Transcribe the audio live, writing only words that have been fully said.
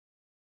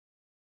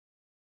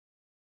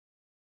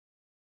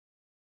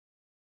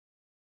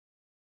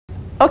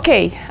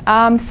Okay,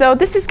 so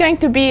this is going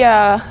to be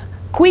a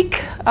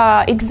quick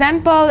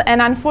example,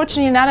 and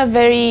unfortunately not a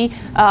very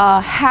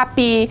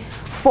happy,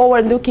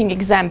 forward-looking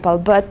example,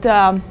 but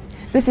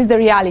this is the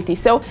reality.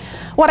 So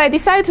what I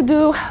decided to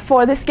do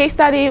for this case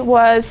study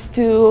was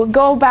to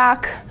go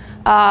back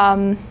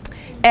go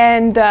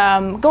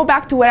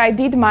back to where I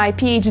did my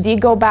PhD,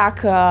 go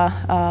back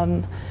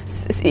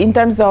in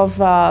terms of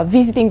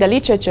visiting the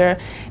literature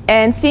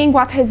and seeing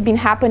what has been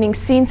happening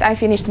since I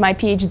finished my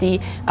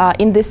PhD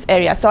in this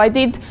area. So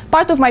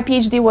part of my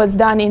PhD was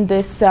done in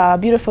this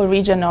beautiful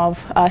region of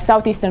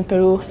southeastern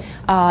Peru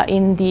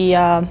in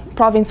the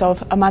province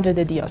of Madre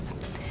de Dios.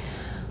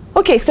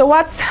 Okay, so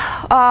what's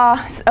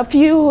a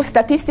few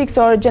statistics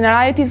or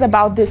generalities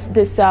about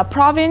this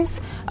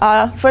province?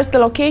 First, the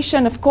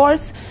location, of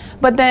course,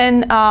 but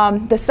then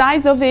the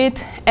size of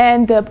it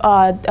and the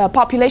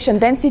population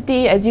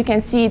density. As you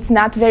can see, it's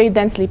not very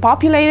densely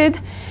populated.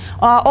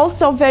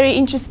 Also very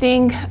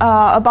interesting,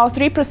 about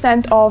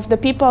 3% of the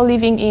people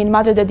living in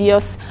Madre de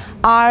Dios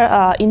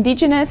are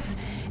indigenous,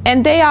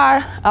 and they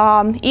are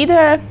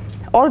either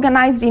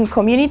organized in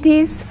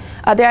communities.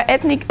 There are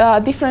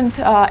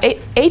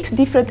eight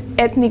different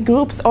ethnic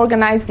groups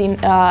organized in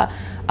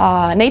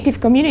native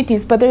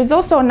communities, but there is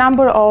also a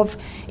number of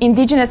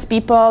indigenous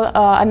people,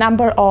 a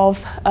number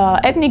of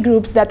ethnic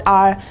groups that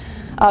are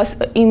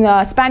in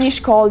Spanish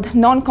called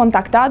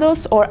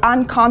non-contactados, or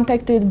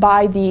uncontacted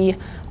by the,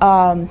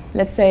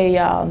 let's say,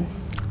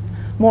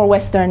 more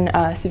Western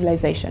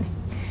civilization.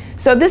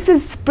 So this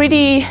is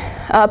pretty,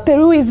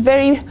 Peru is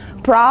very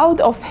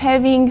proud of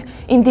having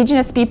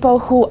indigenous people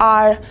who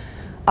are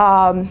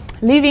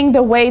living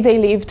the way they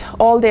lived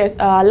all their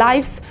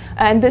lives,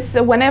 and this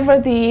whenever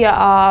the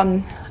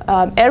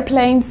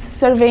airplanes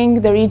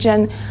surveying the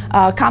region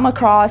come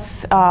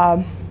across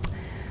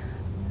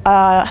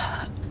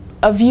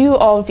a view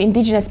of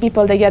indigenous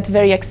people, they get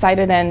very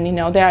excited, and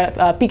there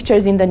are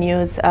pictures in the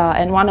news,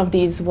 and one of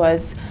these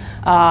was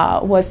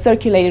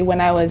circulated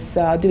when I was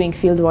doing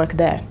field work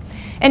there.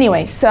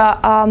 Anyways,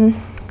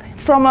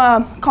 from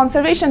a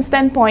conservation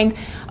standpoint,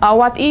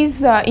 what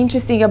is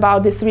interesting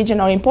about this region,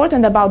 or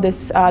important about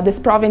this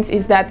province,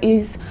 is that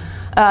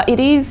it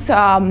is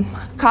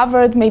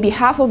covered, maybe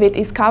half of it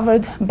is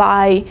covered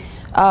by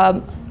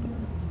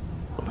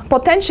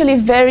potentially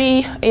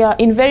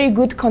in very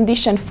good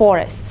condition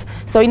forests.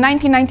 So in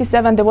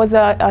 1997, there was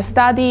a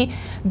study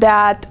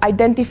that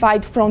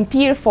identified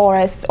frontier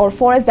forests, or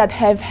forests that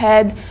have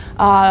had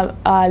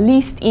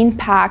least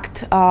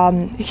impact,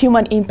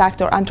 human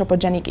impact or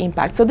anthropogenic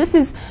impact. So this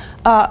is,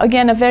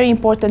 again, a very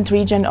important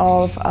region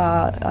of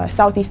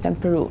southeastern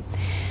Peru.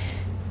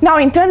 Now,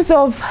 in terms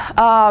of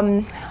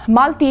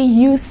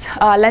multi-use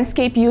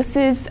landscape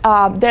uses,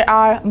 there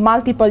are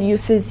multiple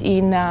uses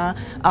in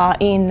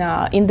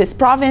this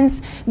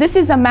province. This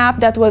is a map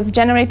that was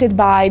generated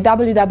by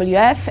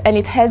WWF, and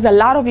it has a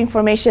lot of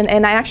information,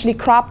 and I actually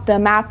cropped the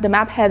map. The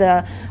map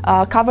had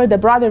covered the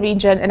broader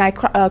region, and I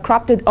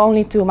cropped it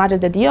only to Madre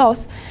de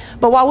Dios.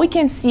 But what we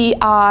can see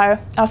are,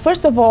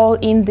 first of all,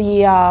 in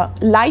the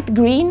light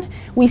green,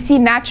 we see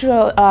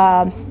natural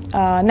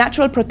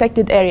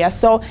protected areas.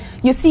 So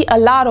you see a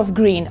lot of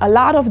green. A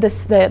lot of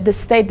this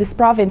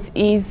province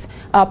is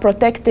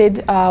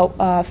protected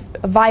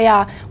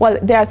via, well,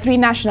 there are 3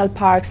 national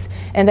parks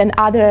and then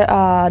other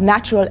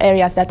natural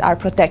areas that are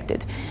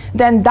protected.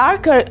 Then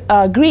darker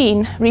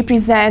green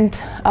represent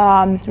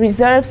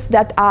reserves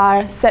that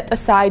are set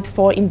aside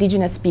for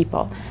indigenous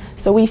people.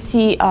 So we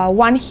see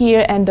one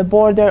here and the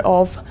border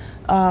of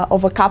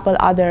a couple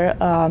other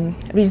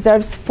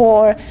reserves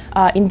for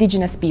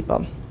indigenous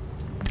people.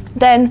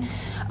 Then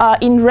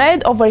in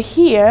red over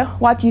here,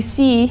 what you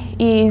see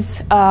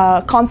is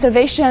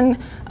conservation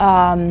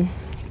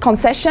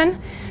concession.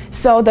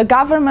 So the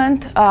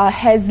government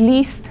has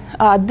leased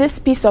this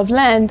piece of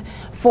land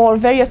for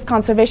various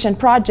conservation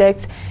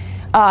projects,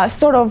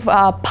 sort of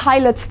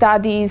pilot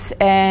studies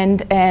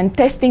and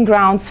testing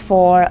grounds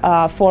for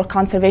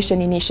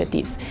conservation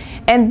initiatives.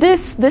 And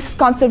this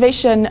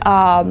conservation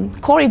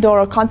corridor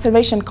or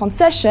conservation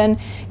concession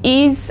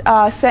is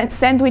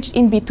sandwiched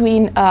in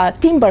between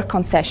timber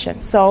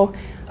concessions. So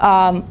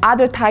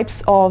other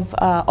types of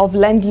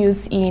land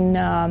use in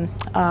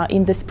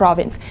this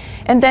province.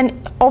 And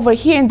then over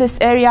here in this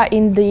area,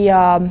 in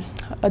the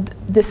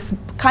this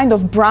kind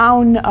of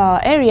brown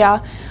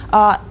area,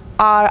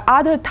 are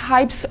other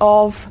types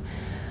of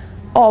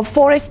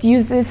forest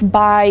uses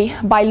by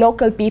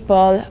local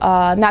people,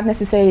 not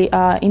necessarily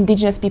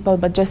indigenous people,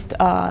 but just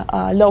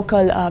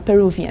local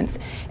Peruvians.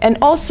 And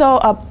also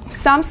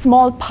some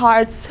small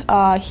parts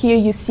here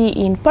you see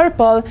in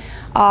purple,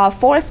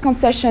 forest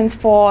concessions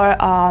for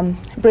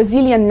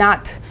Brazilian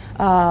nut,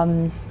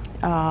 I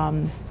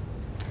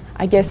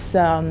guess,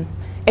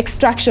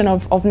 extraction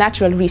of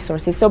natural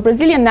resources. So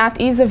Brazilian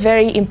nut is a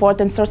very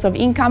important source of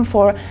income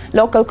for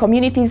local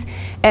communities,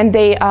 and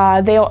they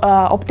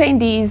obtain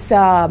these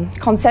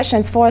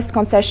concessions, forest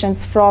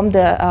concessions, from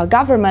the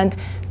government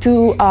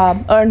to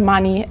earn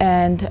money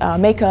and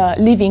make a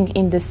living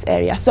in this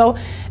area. So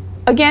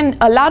again,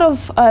 a lot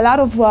of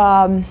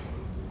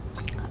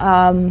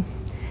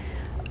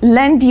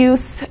land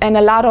use and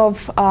a lot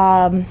of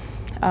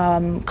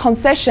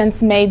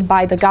concessions made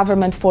by the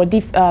government for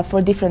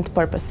different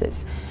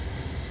purposes.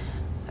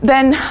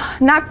 Then,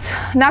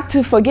 not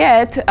to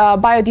forget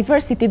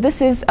biodiversity.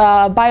 This is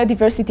a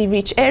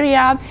biodiversity-rich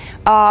area.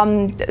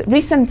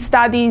 Recent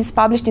studies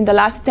published in the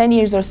last 10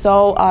 years or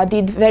so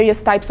did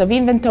various types of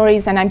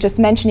inventories, and I'm just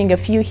mentioning a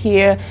few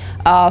here.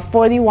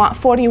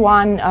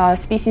 41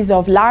 species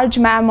of large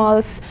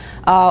mammals,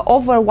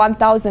 over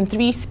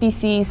 1,003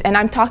 species, and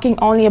I'm talking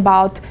only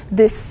about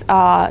this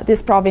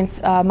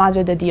province,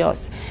 Madre de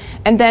Dios.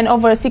 And then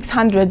over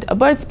 600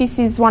 bird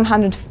species,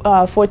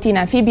 114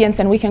 amphibians,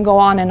 and we can go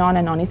on and on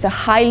and on. It's a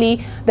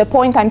highly, the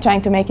point I'm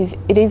trying to make is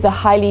it is a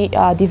highly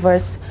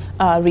diverse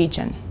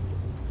region.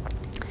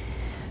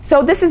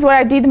 So this is where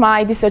I did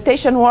my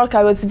dissertation work.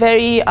 I was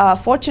very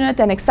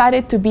fortunate and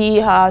excited to be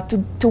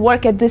to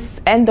work at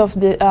this end of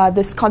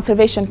this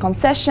conservation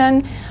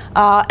concession,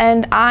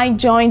 and I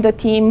joined a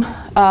team,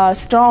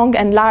 strong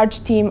and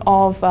large team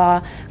of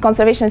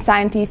conservation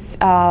scientists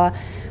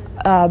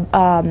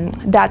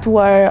that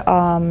were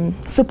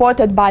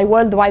supported by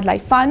World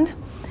Wildlife Fund.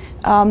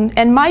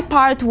 And my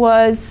part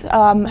was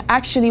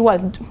actually,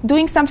 well,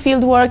 doing some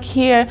field work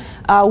here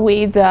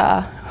with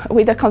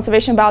the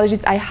conservation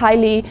biologist I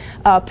highly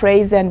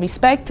praise and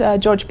respect,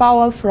 George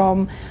Powell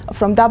from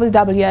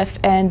WWF,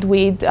 and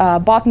with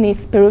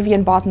botanists,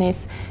 Peruvian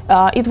botanists.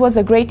 It was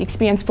a great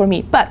experience for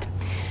me. But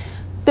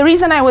the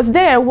reason I was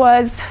there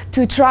was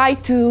to try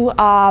to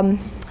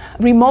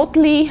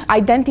remotely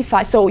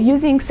identify, so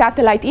using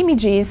satellite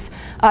images,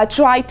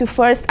 try to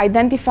first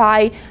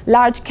identify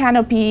large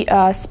canopy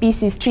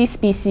species, tree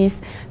species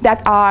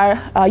that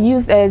are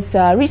used as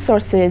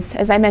resources,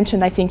 as I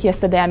mentioned, I think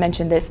yesterday I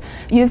mentioned this,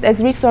 used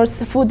as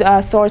food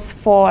source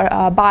for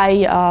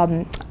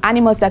by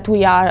animals that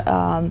we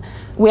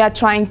are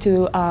trying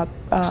to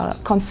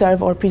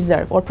conserve or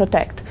preserve or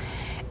protect.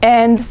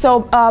 And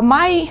so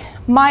my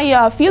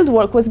field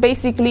work was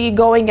basically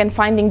going and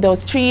finding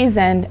those trees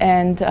and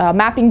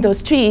mapping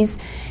those trees,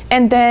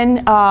 and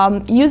then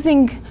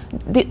using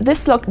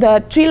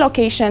the tree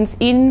locations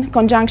in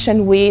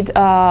conjunction with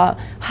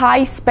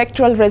high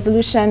spectral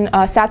resolution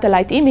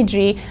satellite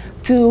imagery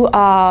to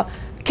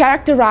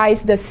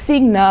characterize the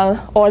signal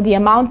or the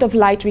amount of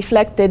light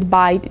reflected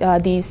by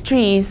these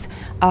trees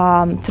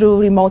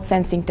through remote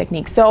sensing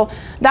techniques. So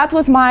that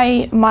was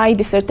my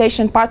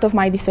dissertation, part of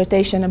my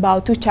dissertation,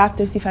 about 2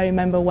 chapters if I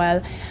remember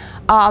well.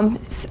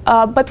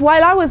 But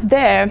while I was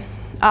there,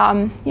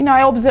 you know,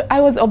 I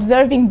was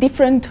observing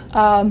different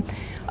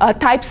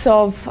types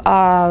of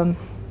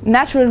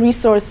natural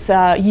resource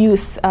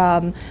use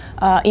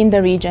in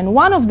the region.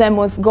 One of them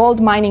was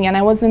gold mining, and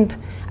I wasn't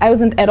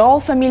at all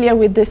familiar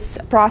with this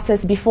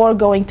process before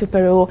going to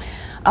Peru.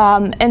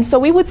 And so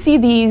we would see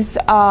these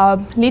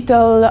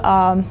little,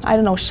 I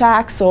don't know,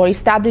 shacks or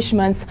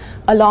establishments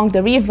along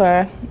the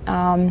river.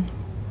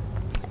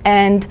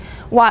 And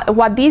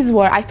what these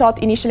were,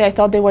 initially I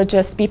thought they were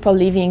just people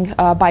living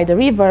by the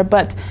river,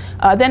 but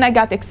then I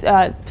got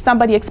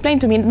somebody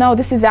explained to me, no,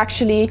 this is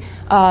actually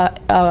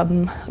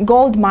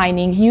gold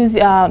mining,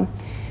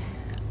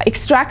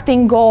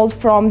 extracting gold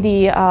from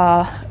the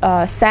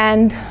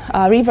sand,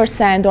 river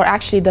sand, or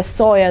actually the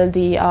soil,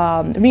 the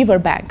river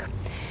bank.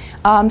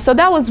 So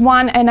that was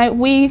one, and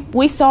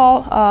we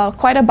saw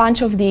quite a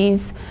bunch of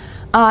these.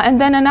 And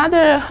then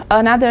another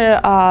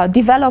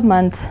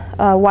development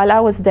while I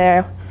was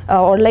there,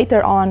 or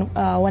later on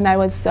when I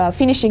was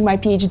finishing my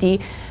PhD,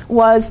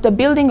 was the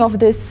building of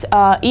this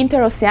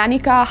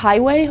Interoceanica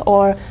highway,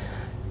 or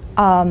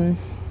I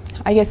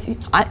guess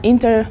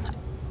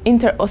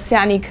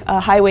interoceanic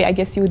highway, I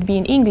guess it would be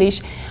in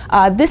English.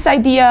 This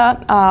idea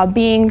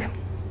being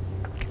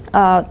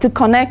to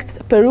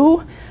connect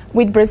Peru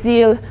with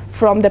Brazil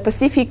from the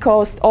Pacific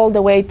coast all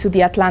the way to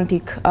the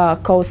Atlantic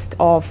coast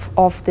of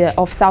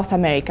South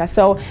America.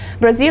 So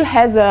Brazil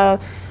has a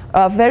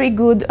very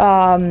good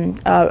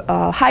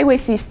highway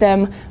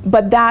system,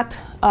 but that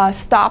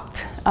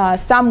stopped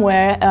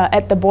somewhere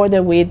at the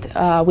border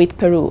with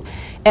Peru.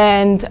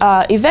 And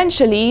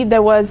eventually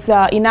there was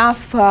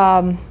enough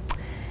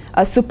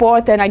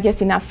support and I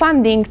guess enough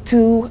funding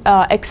to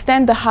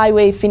extend the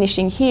highway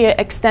finishing here,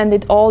 extend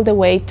it all the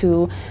way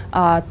to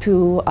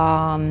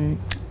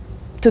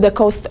the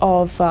coast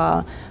of,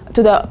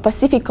 to the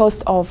Pacific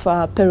coast of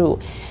Peru.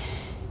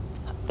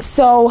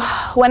 So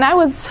when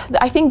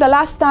I think the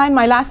last time,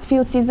 my last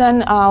field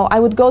season, I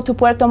would go to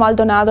Puerto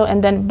Maldonado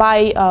and then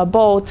by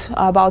boat,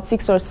 about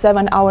 6 or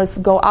 7 hours,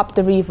 go up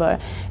the river.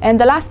 And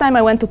the last time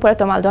I went to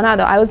Puerto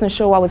Maldonado, I wasn't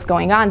sure what was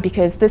going on,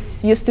 because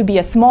this used to be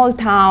a small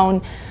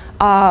town,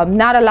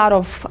 not a lot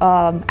of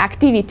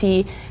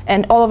activity,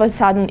 and all of a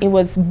sudden it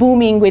was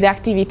booming with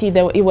activity.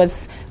 It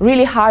was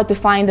really hard to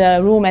find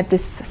a room at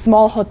this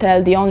small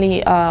hotel, the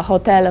only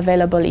hotel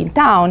available in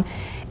town.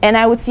 And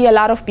I would see a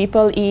lot of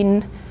people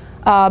in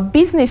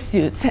business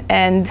suits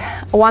and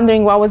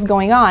wondering what was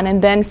going on.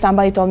 And then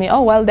somebody told me,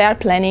 oh, well, they are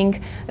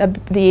planning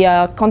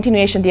the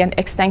continuation, the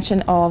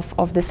extension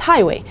of this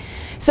highway.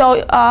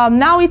 So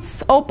now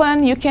it's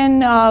open. You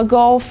can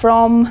go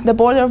from the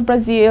border of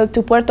Brazil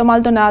to Puerto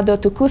Maldonado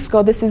to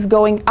Cusco. This is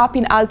going up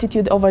in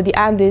altitude over the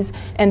Andes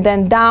and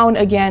then down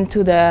again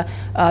to the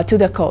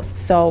coast.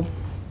 So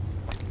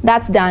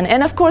that's done.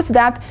 And of course,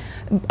 that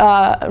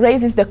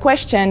raises the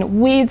question,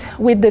 with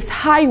this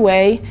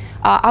highway,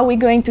 are we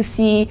going to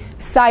see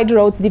side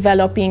roads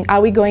developing? Are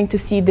we going to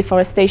see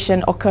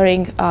deforestation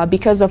occurring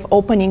because of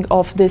opening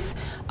of this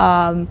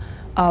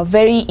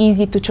very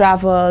easy to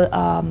travel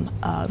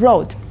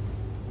road?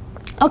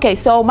 Okay,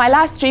 so my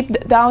last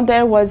trip down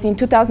there was in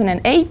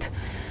 2008.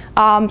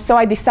 So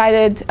I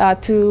decided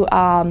to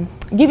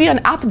give you an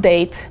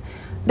update.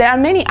 There are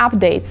many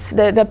updates.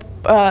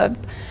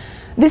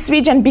 This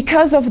region,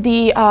 because of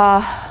the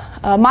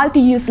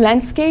multi-use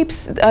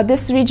landscapes,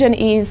 this region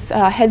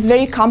has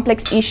very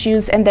complex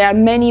issues, and there are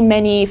many,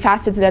 many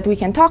facets that we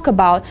can talk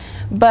about.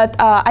 But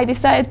I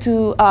decided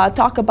to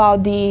talk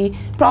about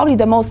probably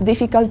the most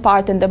difficult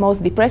part and the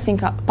most depressing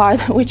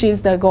part, which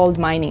is the gold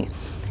mining.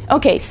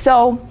 Okay,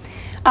 so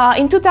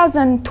in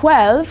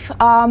 2012,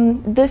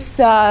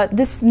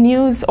 this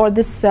news, or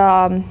this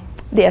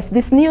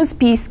news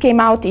piece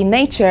came out in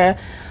Nature,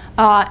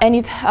 and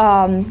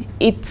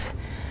it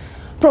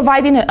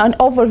providing an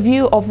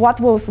overview of what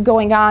was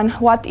going on,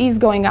 what is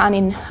going on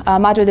in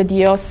Madre de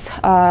Dios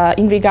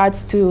in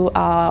regards to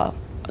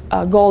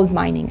gold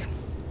mining.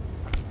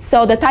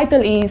 So the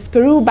title is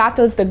Peru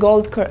Battles the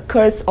Gold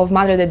Curse of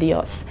Madre de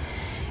Dios.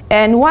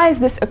 And why is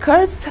this a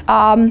curse?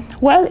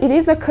 Well, it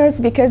is a curse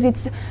because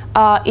it's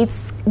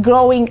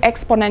growing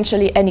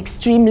exponentially and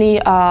extremely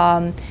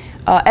at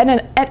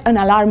an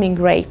alarming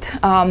rate.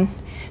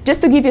 Just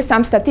to give you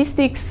some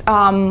statistics,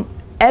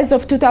 as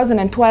of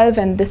 2012,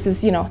 and this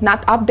is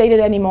not updated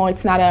anymore,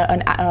 it's not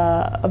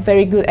a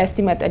very good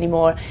estimate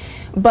anymore,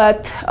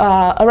 but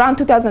around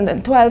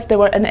 2012 there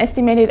were an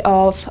estimated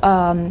of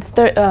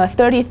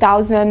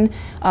 30,000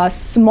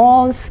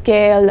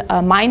 small-scale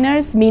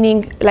miners,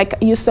 meaning, like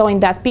you saw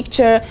in that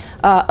picture,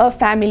 a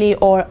family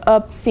or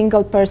a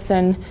single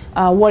person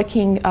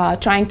working,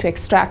 trying to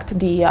extract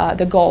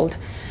the gold.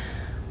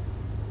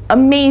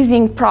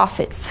 Amazing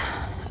profits.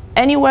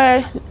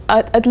 Anywhere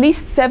at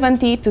least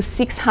 $70 to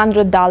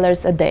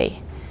 $600 a day.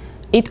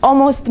 It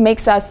almost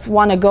makes us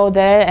want to go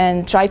there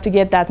and try to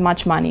get that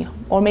much money,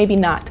 or maybe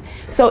not.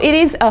 So it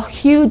is a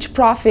huge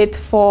profit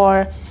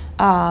for,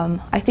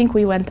 I think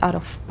we went out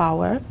of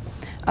power.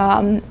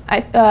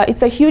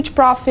 It's a huge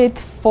profit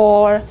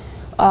for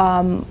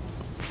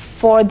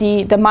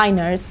the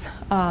miners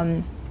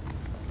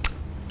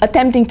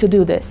attempting to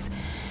do this.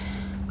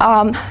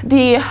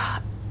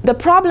 The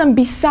problem,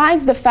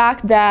 besides the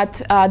fact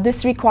that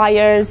this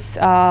requires,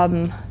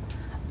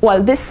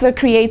 this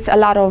creates a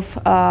lot of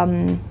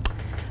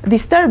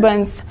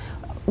disturbance,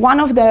 one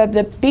of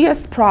the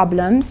biggest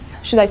problems,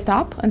 should I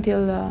stop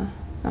until,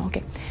 no,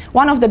 okay.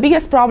 One of the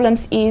biggest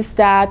problems is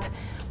that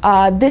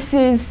this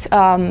is,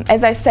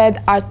 as I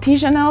said,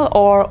 artisanal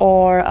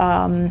or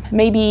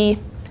maybe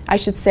I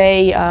should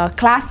say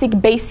classic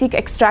basic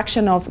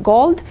extraction of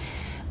gold.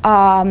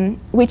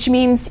 Which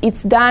means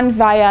it's done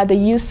via the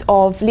use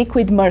of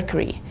liquid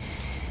mercury.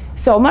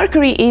 So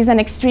mercury is an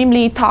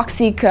extremely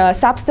toxic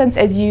substance,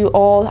 as you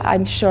all,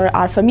 I'm sure,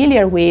 are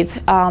familiar with.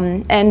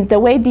 And the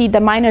way the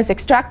miners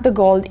extract the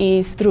gold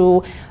is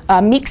through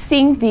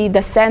mixing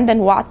the sand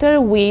and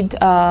water with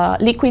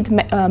liquid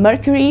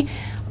mercury,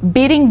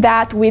 beating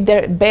that with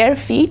their bare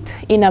feet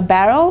in a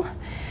barrel.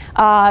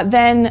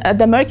 Then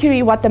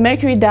what the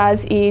mercury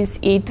does is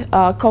it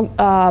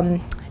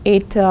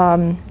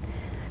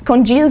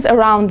congeals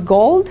around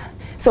gold.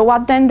 So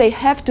what then they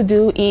have to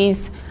do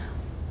is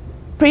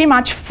pretty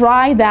much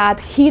fry that,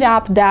 heat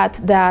up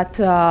that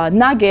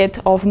nugget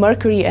of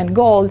mercury and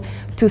gold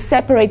to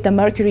separate the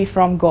mercury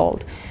from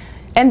gold.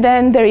 And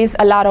then there is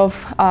a lot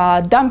of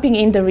dumping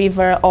in the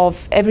river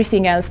of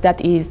everything else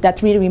that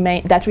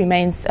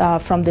remains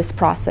from this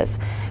process.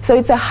 So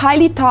it's a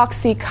highly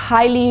toxic,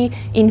 highly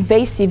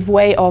invasive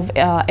way of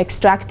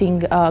extracting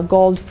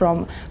gold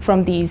from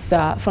this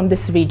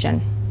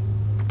region.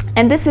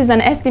 And this is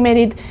an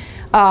estimated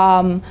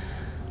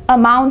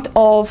amount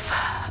of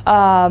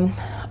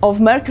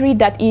mercury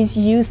that is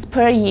used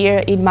per year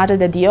in Madre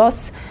de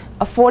Dios,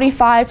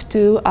 45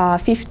 to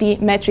 50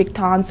 metric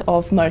tons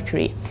of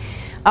mercury.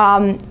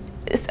 To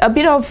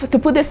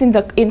put this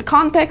in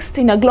context,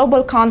 in a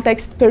global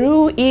context,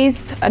 Peru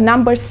is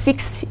number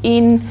 6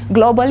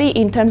 globally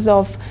in terms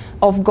of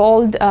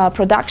gold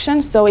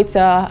production. So it's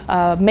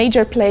a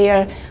major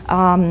player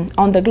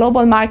on the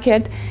global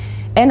market.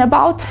 And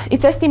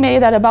it's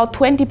estimated that about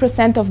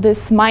 20% of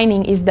this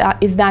mining is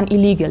done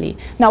illegally.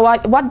 Now,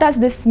 what does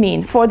this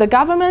mean? For the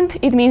government,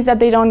 it means that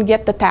they don't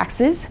get the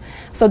taxes,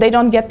 so they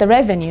don't get the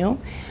revenue.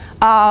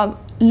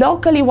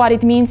 Locally, what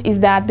it means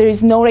is that there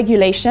is no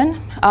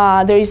regulation,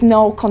 there is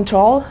no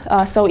control,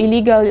 so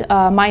illegal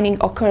mining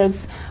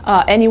occurs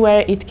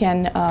anywhere it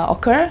can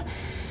occur.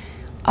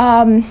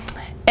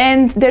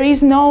 And there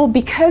is no,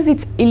 because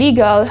it's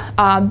illegal,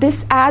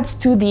 this adds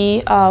to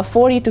the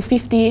 40 to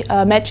 50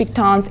 metric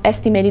tons,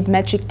 estimated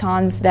metric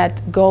tons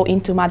that go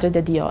into Madre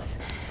de Dios.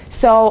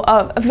 So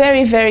a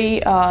very,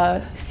 very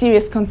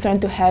serious concern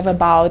to have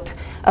about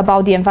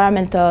the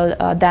environmental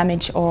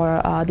damage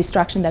or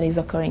destruction that is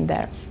occurring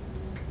there.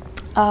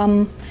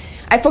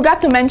 I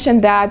forgot to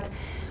mention that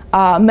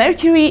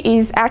mercury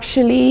is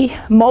actually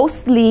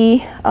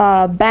mostly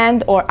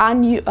banned or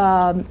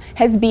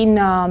has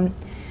been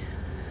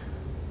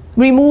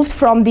removed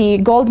from the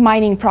gold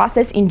mining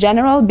process in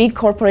general. Big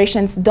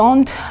corporations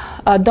don't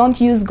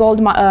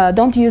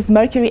use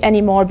mercury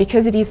anymore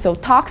because it is so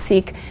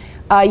toxic.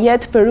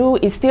 Yet Peru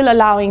is still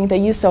allowing the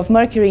use of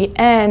mercury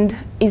and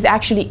is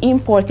actually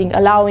importing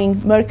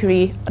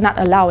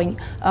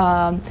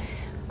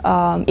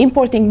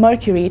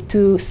mercury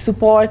to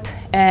support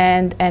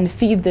and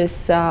feed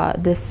this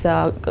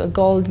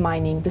gold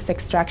mining, this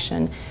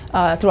extraction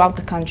throughout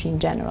the country in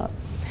general.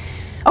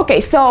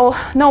 Okay, so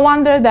no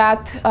wonder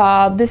that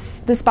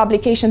this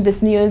publication,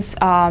 this news,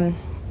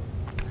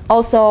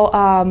 also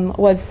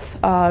was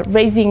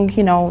raising,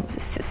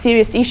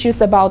 serious issues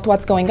about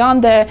what's going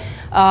on there,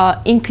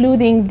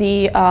 including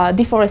the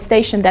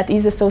deforestation that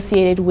is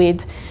associated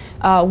with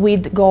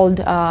gold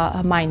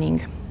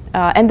mining.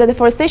 And the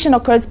deforestation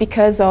occurs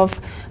because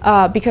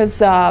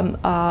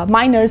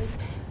miners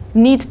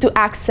need to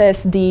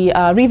access the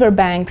river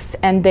banks,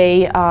 and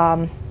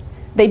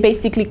they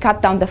basically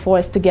cut down the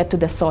forest to get to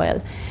the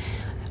soil.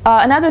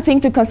 Another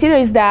thing to consider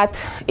is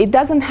that it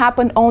doesn't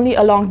happen only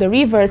along the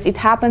rivers. It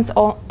happens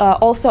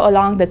also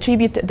along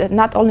the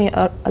not only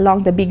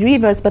along the big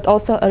rivers, but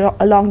also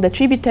along the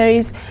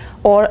tributaries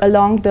or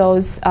along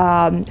those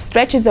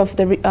stretches of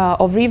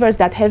rivers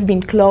that have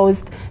been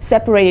closed,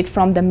 separated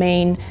from the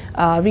main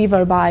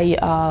river by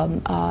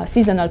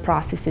seasonal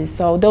processes.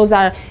 So those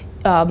are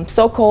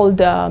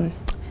so-called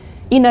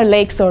inner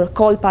lakes, or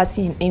colpas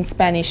in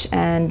Spanish,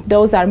 and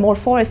those are more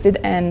forested,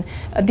 and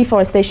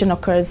deforestation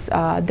occurs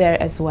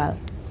there as well.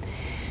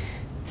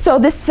 So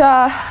this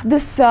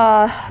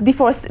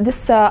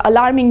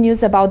alarming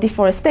news about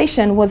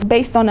deforestation was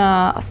based on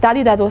a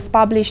study that was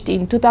published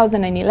in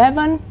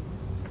 2011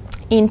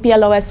 in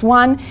PLOS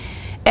 1,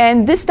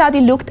 and this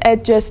study looked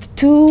at just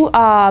two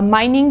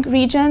mining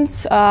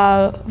regions,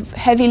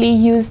 heavily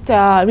used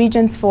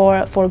regions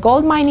for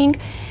gold mining.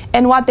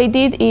 And what they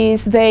did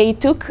is they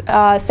took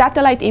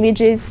satellite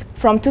images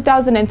from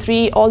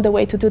 2003 all the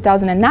way to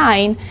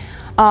 2009.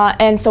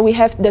 And so we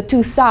have the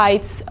two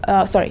sites,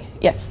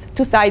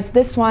 two sites,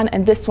 this one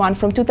and this one,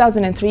 from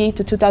 2003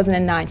 to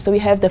 2009. So we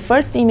have the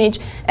first image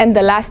and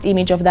the last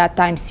image of that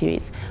time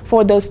series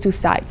for those two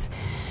sites.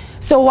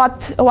 So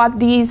what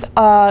these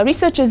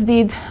researchers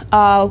did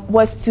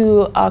was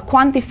to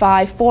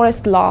quantify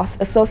forest loss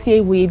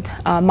associated with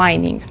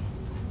mining.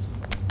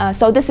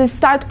 So this is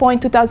start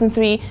point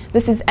 2003,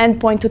 this is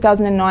end point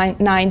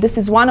 2009. This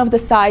is one of the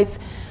sites.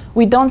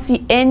 We don't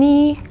see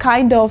any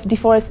kind of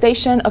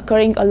deforestation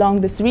occurring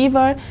along this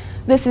river.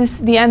 This is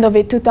the end of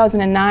it,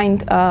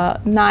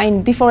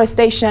 2009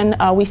 deforestation.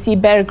 We see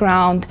bare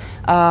ground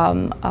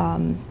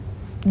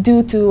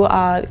due to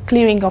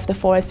clearing of the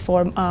forest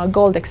for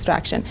gold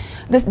extraction.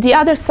 The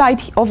other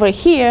side over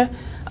here,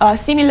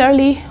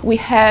 similarly, we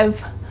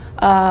have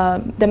a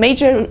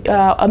major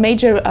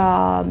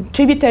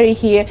tributary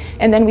here,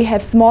 and then we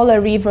have smaller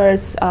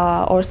rivers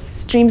or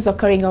streams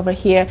occurring over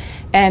here,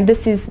 and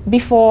this is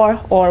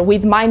before or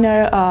with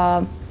minor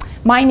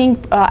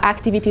mining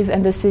activities,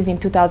 and this is in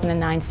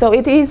 2009. So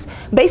it is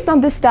based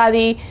on this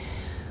study,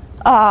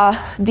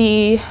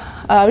 the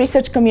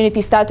research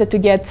community started to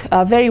get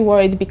very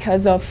worried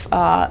because of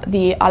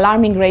the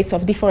alarming rates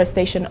of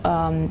deforestation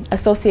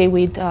associated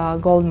with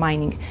gold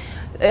mining.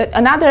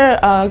 Another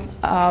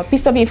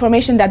piece of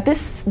information that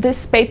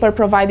this paper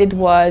provided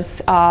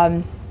was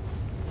throughout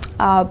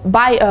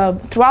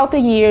the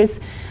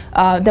years,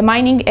 the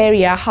mining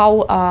area,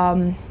 how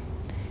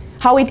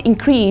it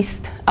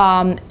increased,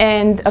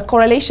 and a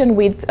correlation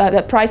with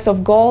the price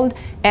of gold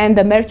and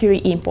the mercury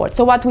import.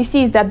 So what we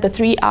see is that the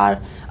three are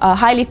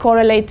highly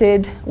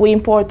correlated. We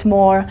import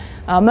more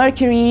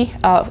mercury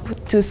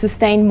to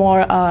sustain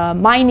more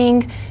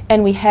mining,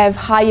 and we have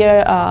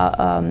higher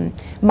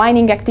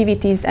mining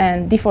activities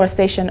and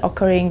deforestation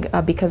occurring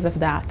because of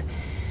that.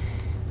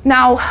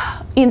 Now,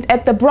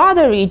 at the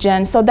broader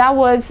region, so that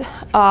was,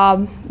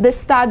 this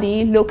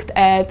study looked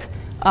at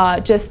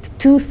just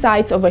two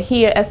sites over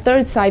here. A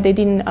third site, they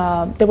didn't,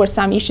 there were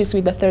some issues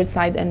with the third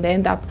site, and they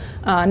ended up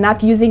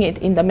not using it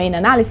in the main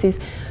analysis.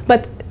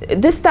 But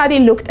this study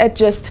looked at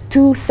just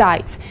two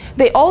sites.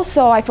 They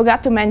also, I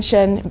forgot to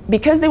mention,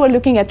 because they were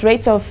looking at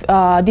rates of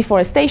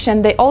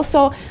deforestation, they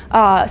also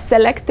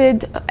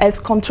selected as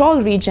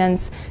control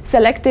regions,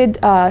 selected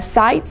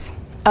sites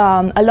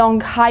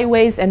along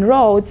highways and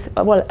roads,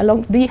 well,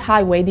 along the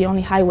highway, the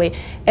only highway,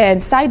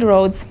 and side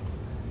roads,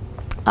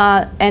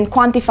 and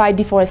quantified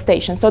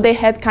deforestation. So they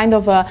had kind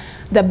of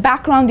the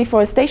background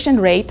deforestation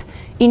rate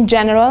in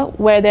general,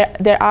 where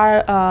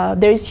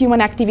there is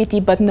human activity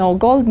but no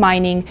gold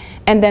mining,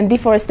 and then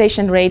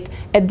deforestation rate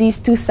at these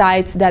two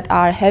sites that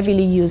are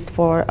heavily used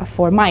for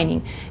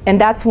mining. And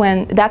that's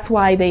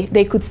why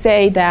they could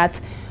say that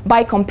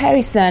by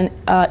comparison,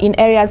 in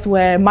areas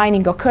where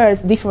mining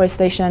occurs,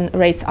 deforestation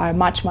rates are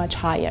much, much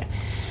higher.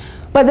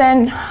 But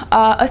then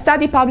a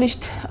study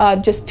published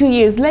just 2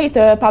 years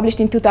later, published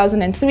in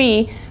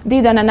 2003,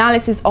 did an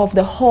analysis of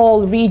the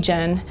whole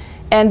region,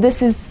 and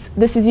this is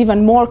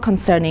even more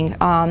concerning.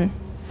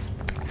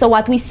 So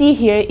what we see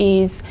here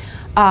is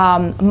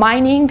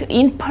mining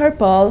in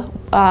purple,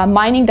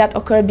 mining that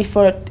occurred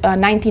before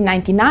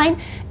 1999,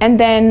 and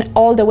then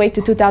all the way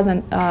to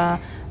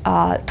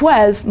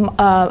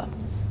 2012,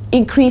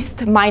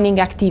 increased mining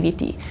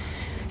activity.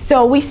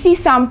 So we see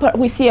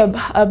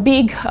a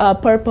big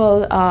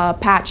purple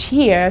patch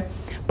here,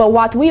 but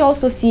what we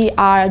also see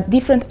are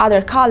different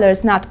other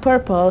colors, not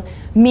purple,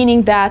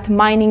 meaning that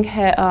mining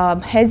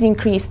has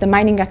increased. The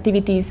mining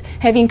activities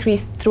have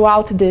increased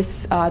throughout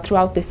this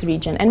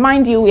region. And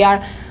mind you, we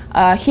are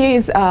here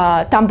is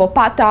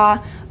Tambopata,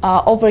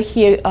 over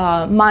here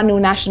Manu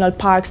National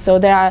Park. So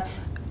there are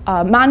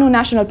Manu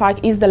National Park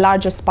is the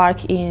largest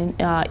park in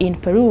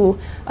Peru.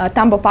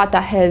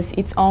 Tambopata has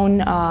its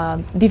own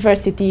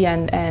diversity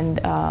and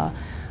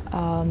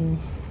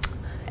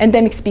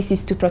endemic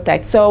species to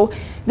protect. So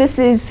this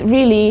is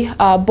really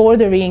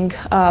bordering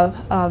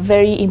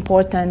very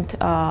important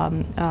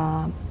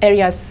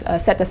areas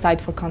set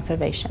aside for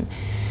conservation.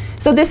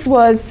 So this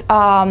was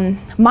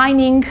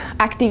mining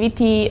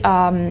activity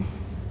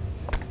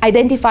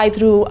identified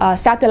through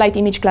satellite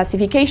image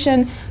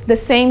classification. The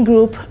same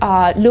group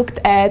looked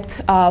at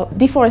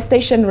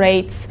deforestation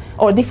rates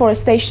or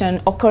deforestation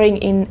occurring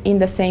in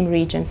the same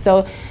region.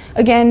 So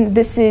again,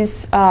 this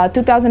is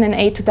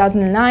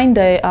 2008-2009,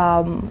 the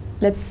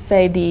let's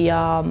say the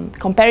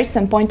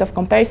comparison point of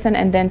comparison,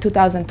 and then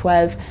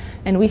 2012,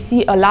 and we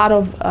see a lot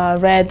of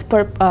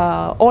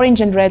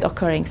orange and red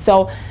occurring.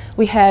 So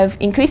we have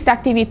increased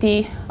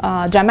activity,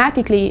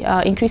 dramatically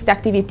increased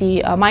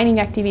activity, mining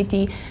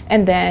activity,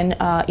 and then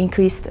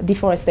increased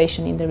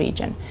deforestation in the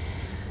region.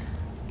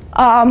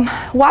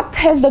 What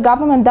has the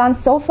government done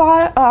so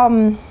far?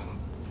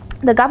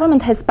 The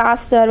government has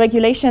passed a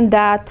regulation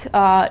that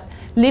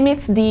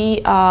limits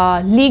the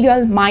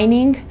legal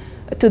mining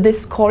to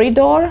this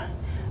corridor.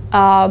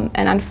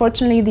 And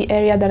unfortunately, the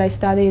area that I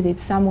studied is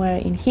somewhere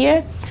in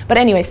here. But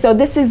anyway, so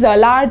this is a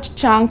large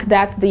chunk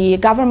that the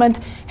government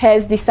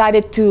has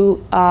decided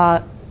to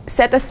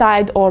set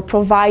aside or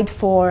provide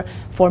for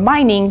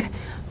mining.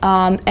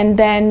 And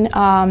then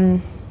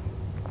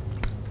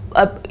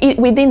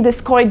within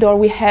this corridor,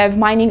 we have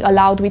mining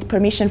allowed with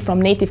permission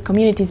from native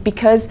communities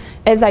because,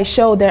 as I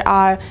showed, there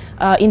are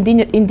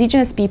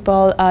indigenous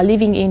people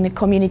living in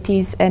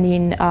communities and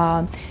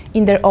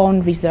in their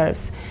own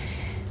reserves.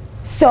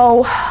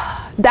 So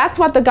that's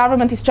what the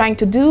government is trying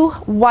to do.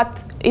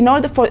 In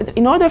order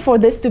for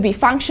this to be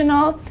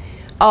functional,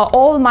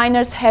 all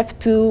miners have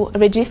to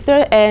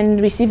register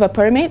and receive a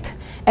permit,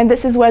 and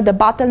this is where the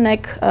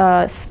bottleneck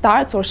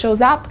starts or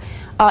shows up.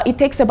 It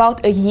takes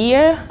about a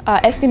year,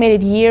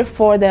 estimated year,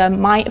 for a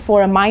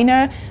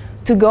miner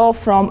to go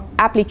from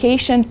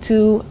application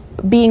to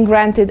being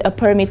granted a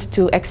permit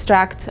to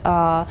extract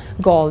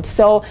gold.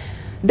 So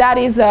that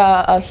is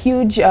a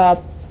huge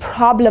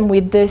problem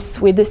with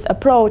this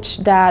approach,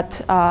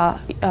 that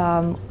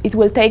it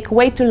will take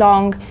way too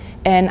long,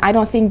 and I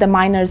don't think the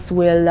miners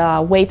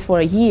will wait for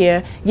a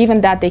year,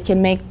 given that they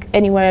can make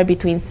anywhere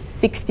between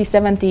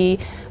 $60,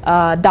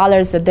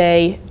 $70 a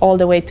day all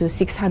the way to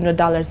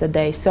 $600 a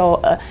day. So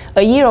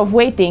a year of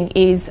waiting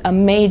is a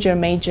major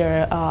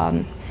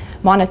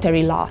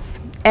monetary loss.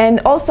 And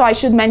also I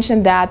should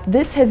mention that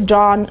this has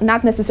drawn,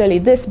 not necessarily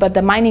this, but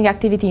the mining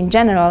activity in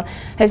general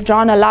has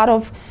drawn a lot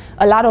of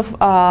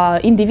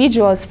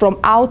individuals from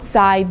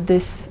outside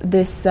this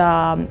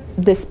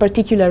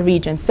particular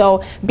region.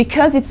 So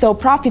because it's so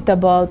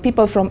profitable,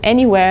 people from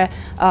anywhere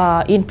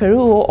in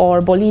Peru or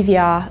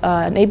Bolivia,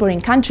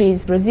 neighboring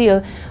countries,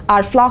 Brazil,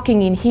 are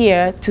flocking in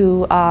here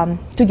to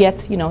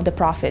get the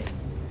profit.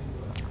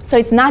 So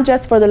it's not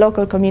just for the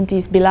local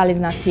communities. Bilal is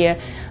not here.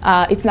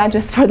 It's not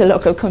just for the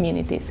local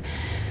communities.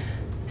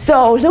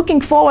 So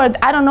looking forward,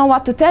 I don't know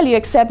what to tell you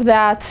except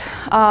that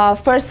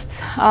first,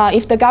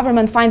 if the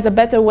government finds a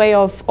better way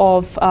of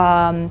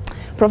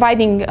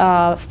providing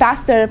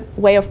faster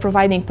way of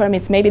providing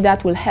permits, maybe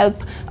that will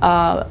help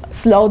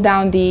slow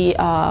down the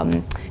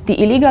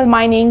illegal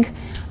mining.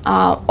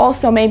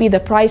 Also, maybe the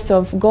price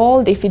of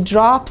gold, if it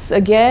drops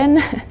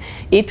again,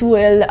 it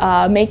will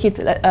make it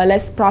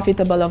less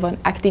profitable of an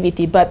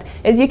activity. But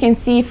as you can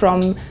see,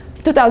 from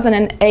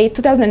 2008,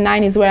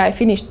 2009 is where I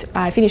finished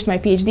my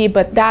PhD,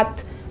 but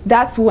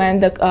that's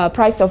when the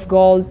price of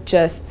gold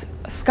just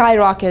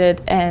skyrocketed,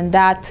 and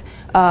that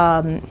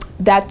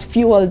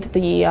fueled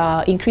the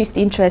increased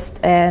interest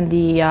and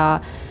the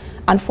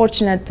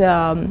unfortunate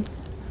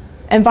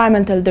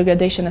environmental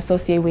degradation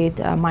associated with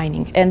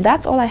mining. And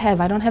that's all I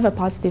have. I don't have a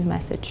positive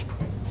message.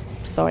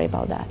 Sorry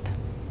about that.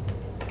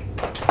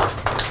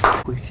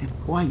 Question: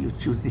 why you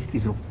choose this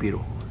case of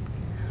Peru?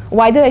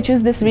 Why did I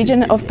choose this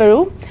region of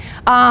Peru?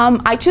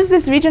 I chose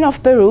this region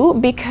of Peru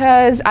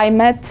because I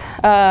met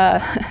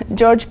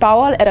George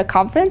Powell at a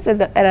conference,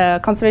 at a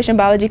conservation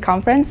biology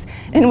conference,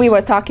 and we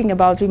were talking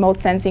about remote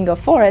sensing of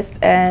forests,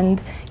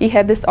 and he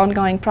had this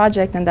ongoing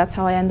project, and that's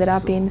how I ended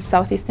up in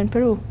southeastern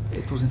Peru.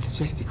 It was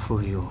enthusiastic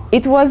for you.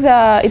 It was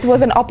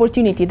an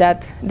opportunity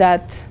that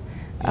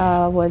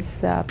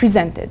was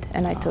presented,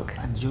 and I took.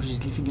 And George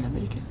is living in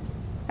America?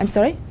 I'm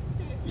sorry?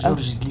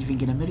 George is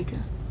living in America?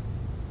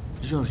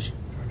 George?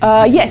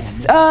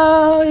 Yes,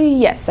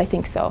 yes, I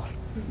think so.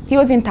 He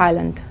was in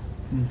Thailand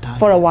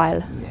for a while,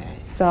 Yeah.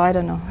 so I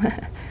don't know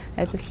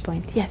at this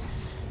point.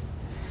 Yes,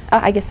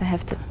 I guess I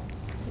have to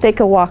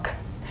take a walk.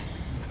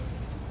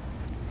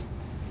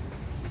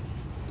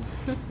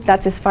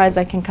 That's as far as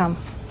I can come.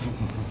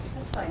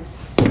 That's fine.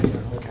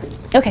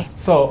 Okay.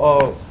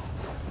 So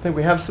I think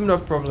we have similar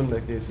problem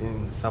like this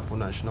in Sapo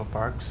National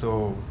Park.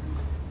 So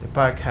the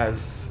park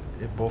has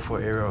a buffer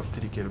area of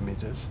 3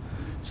 kilometers.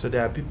 So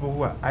there are people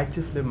who are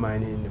actively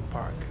mining in the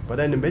park. But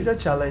then the major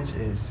challenge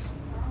is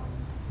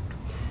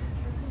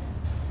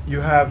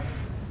you have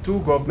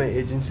 2 government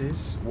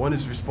agencies. One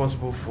is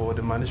responsible for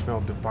the management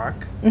of the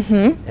park,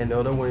 and the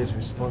other one is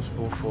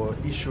responsible for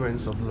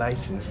issuance of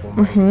license for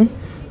mining.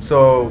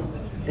 So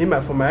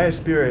from my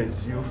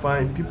experience, you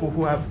find people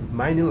who have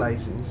mining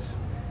license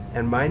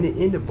and mining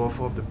in the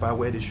buffer of the park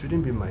where they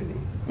shouldn't be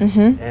mining.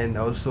 And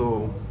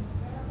also,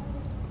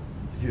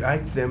 if you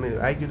ask them and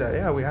argue that,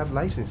 yeah, we have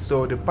license.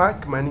 So the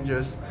park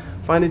managers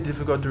find it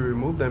difficult to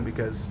remove them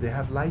because they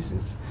have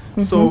license.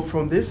 So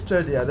from this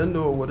study, I don't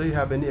know whether you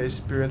have any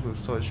experience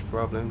with such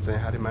problems and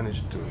how they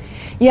manage to.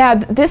 Yeah,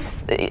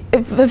 this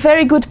a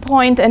very good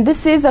point, and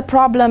this is a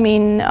problem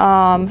in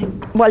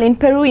well, in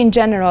Peru in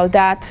general,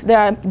 that there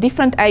are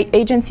different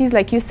agencies,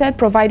 like you said,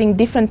 providing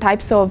different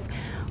types of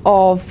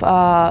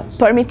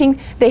permitting.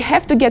 They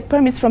have to get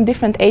permits from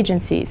different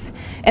agencies,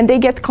 and they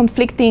get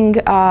conflicting,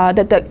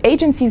 that the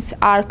agencies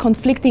are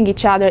conflicting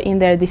each other in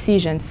their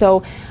decisions.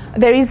 So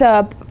there is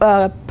a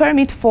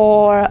permit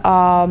for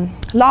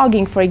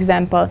logging, for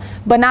example,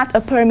 but not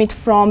a permit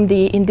from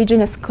the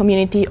indigenous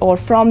community or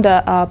from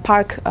the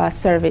park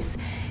service.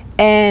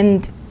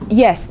 And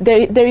yes,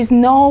 there is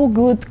no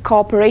good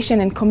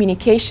cooperation and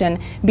communication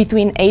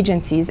between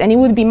agencies, and it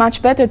would be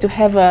much better to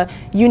have a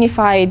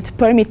unified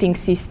permitting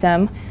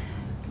system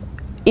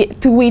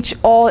to which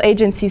all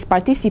agencies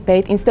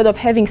participate, instead of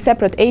having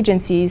separate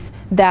agencies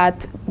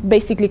that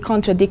basically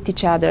contradict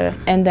each other.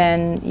 And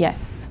then,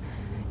 yes,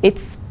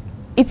 it's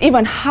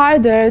even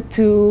harder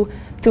to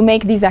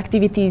make these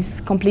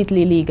activities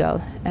completely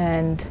legal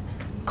and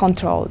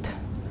controlled.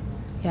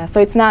 Yeah,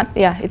 so it's not,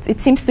 yeah, it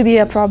seems to be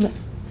a problem.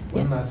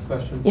 One last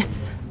question.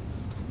 Yes.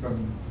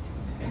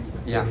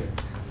 Yeah.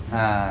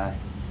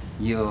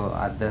 You,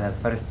 at the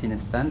first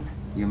instant,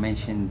 you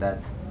mentioned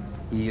that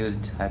you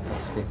used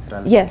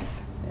hyperspectral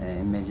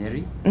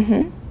imagery,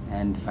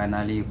 and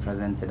finally you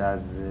presented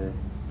as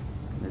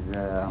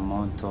the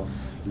amount of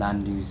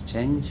land use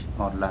change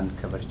or land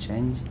cover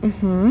change,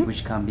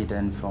 which can be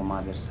done from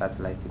other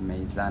satellite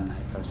images than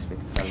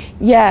hyperspectral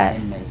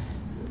images.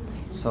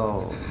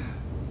 So,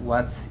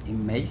 what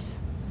image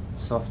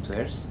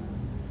softwares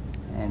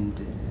and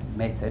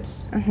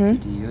methods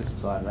did you use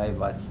to arrive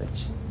at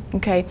such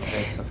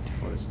rates of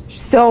deforestation?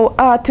 So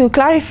to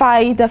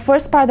clarify, the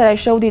first part that I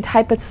showed it,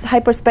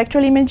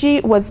 hyperspectral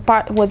imagery, was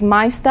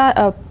my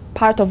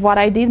part of what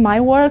I did, my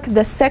work.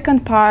 The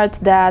second part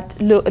that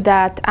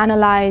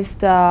analyzed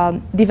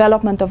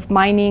development of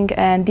mining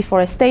and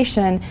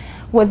deforestation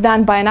was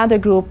done by another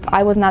group.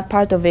 I was not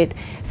part of it.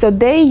 So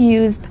they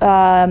used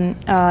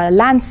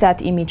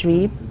Landsat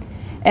imagery,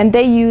 and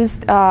they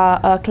used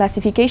a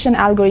classification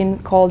algorithm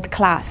called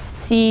CLASS,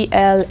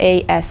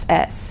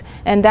 C-L-A-S-S.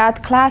 And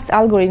that CLASS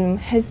algorithm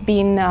has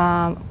been,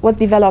 was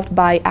developed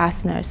by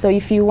ASNR. So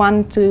if you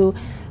want to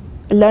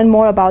learn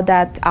more about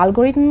that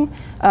algorithm,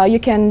 you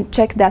can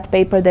check that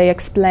paper. They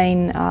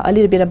explain a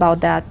little bit about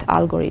that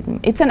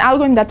algorithm. It's an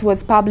algorithm that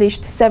was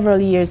published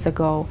several years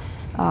ago,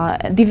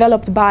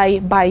 developed by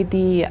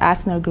the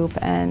ASNR group,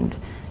 and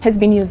has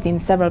been used in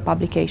several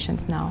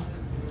publications now.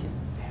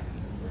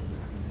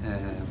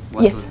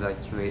 What was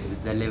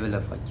the level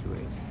of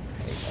accuracy?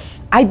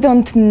 I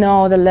don't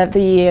know the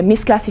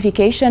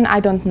misclassification. I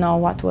don't know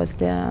what was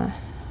the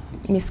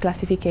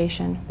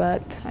misclassification,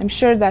 but I'm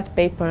sure that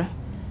paper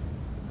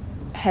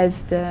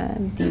has the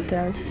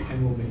details.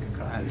 And we'll make a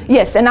copy.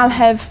 Yes, and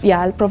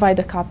I'll provide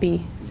a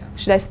copy.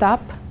 Should I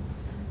stop?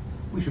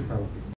 We should probably.